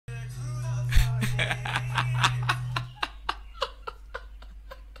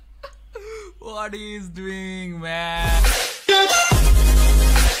What he's doing, man?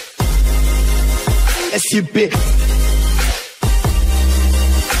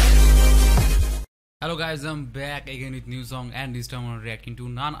 Hello guys, I'm back again with new song, and this time I'm reacting to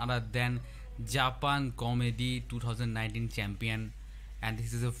none other than Japan Comedy 2019 champion, and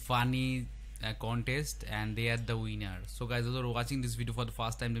this is a funny contest and they are the winner. So guys, those who are watching this video for the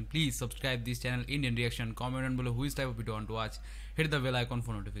first time, then please subscribe this channel, Indian Reaction, comment down below which type of video you want to watch, hit the bell icon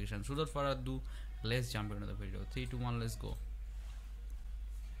for notifications. So without further ado, let's jump into the video. 3, 2, 1, let's go.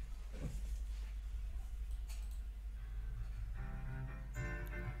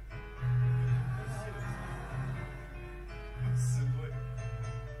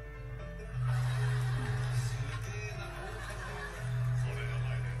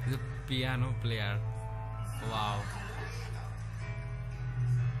 He's a piano player. Wow.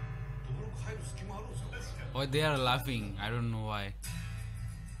 Oh, they are laughing. I don't know why.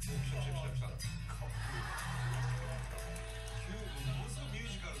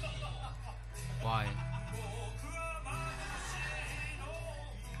 Why?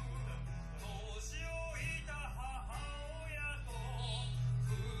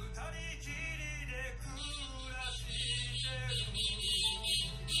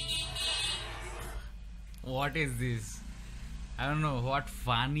 What is this? I don't know what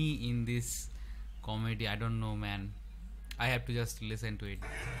funny in this comedy. I don't know, man. I have to just listen to it.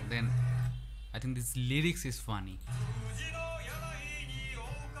 Then I think this lyrics is funny.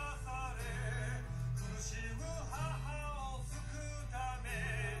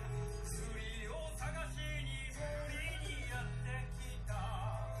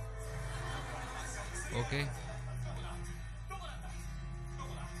 Okay.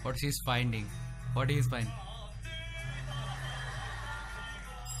 What she's finding? What he is finding?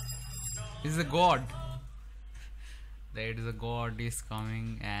 This is a god. There is a god is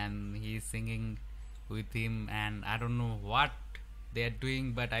coming and he is singing with him, and I don't know what they are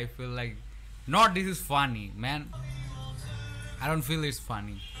doing, but I feel like not this is funny, man. I don't feel it's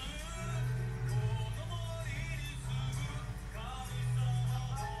funny.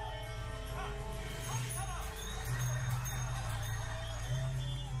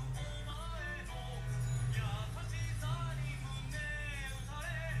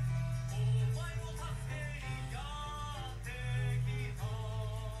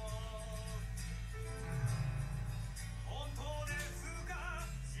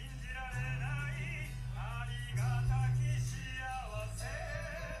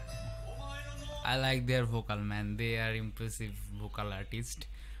 I like their vocal, man. They are impressive vocal artists,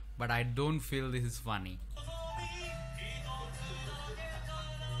 but I don't feel this is funny.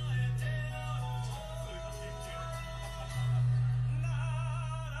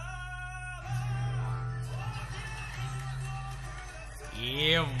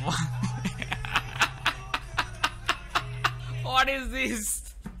 Yeah. What is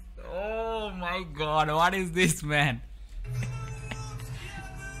this? Oh my god, what is this, man?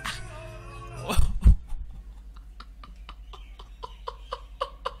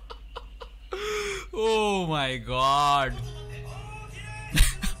 Oh my god.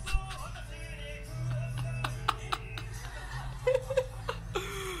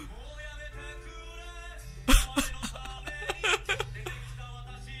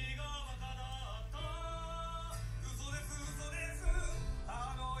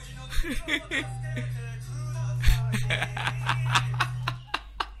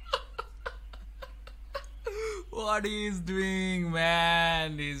 What he is doing,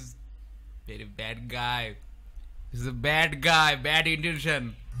 man? He's very bad guy. He's a bad guy, bad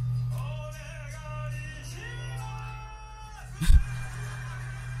intention.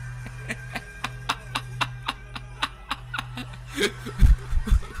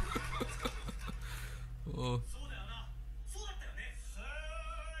 Oh.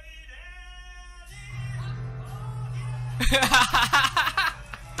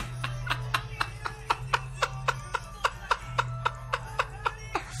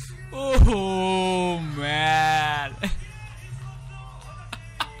 Oh man.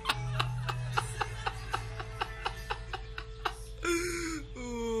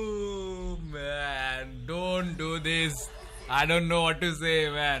 Oh man, don't do this. I don't know what to say,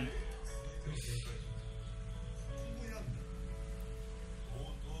 man.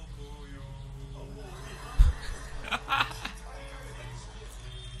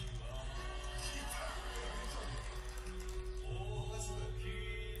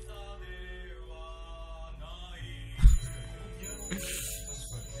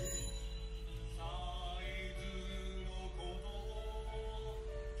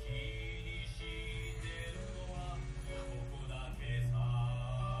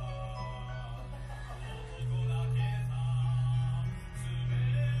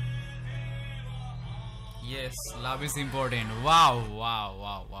 Yes, love is important. Wow, wow,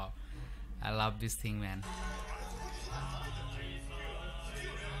 wow, wow. I love this thing, man.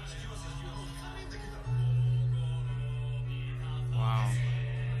 Wow.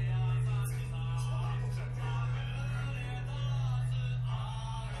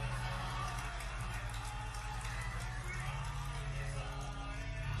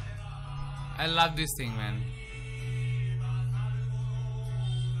 I love this thing, man.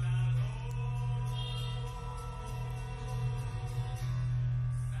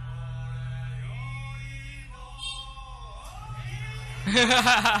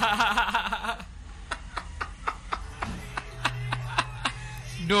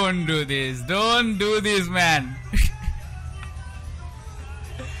 Don't do this. Don't do this, man.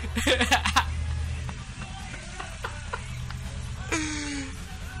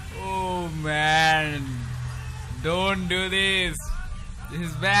 Oh, man. Don't do this. This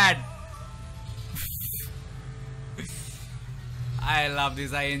is bad. I love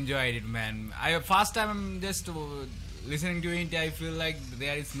this. I enjoyed it, man. First time I'm just listening to it, I feel like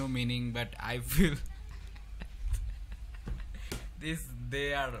there is no meaning, but I feel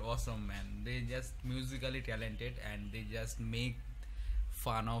they are awesome, man. They just musically talented and they just make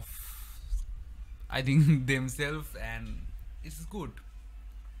fun of, I think, themselves, and it's good.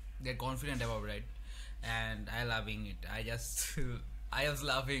 They're confident about it, and I loving it. I was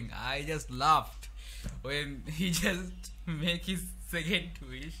laughing. I just laughed when he just make his second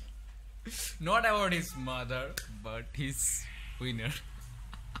wish. Not about his mother, but his winner.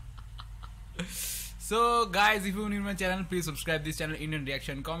 So guys, if you are new to my channel, please subscribe this channel, Indian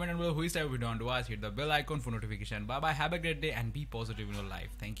Reaction. Comment down below which type of video you want to watch. Hit the bell icon for notification. Bye bye. Have a great day and be positive in your life.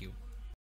 Thank you.